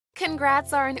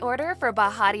Congrats are in order for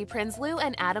Behati Prinsloo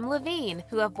and Adam Levine,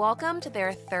 who have welcomed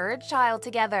their third child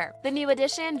together. The new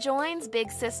addition joins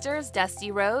big sisters Dusty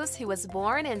Rose, who was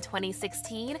born in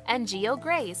 2016, and Gio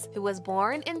Grace, who was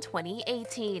born in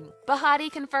 2018.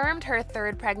 Behati confirmed her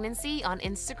third pregnancy on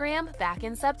Instagram back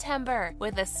in September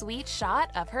with a sweet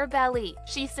shot of her belly.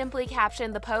 She simply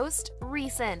captioned the post,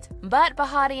 "Recent." But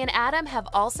Behati and Adam have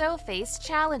also faced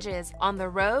challenges on the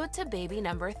road to baby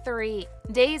number 3.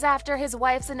 Days after his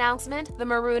wife's announcement, the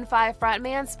Maroon 5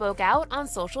 frontman spoke out on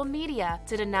social media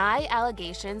to deny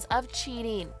allegations of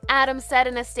cheating. Adam said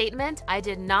in a statement, "I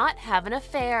did not have an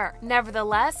affair.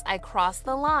 Nevertheless, I crossed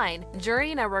the line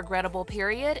during a regrettable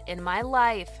period in my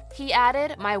life." He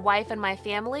added, "My wife and my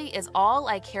family is all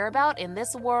I care about in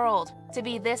this world. To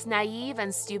be this naive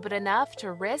and stupid enough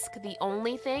to risk the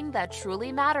only thing that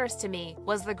truly matters to me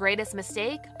was the greatest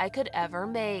mistake I could ever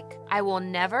make. I will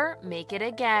never make it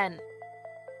again."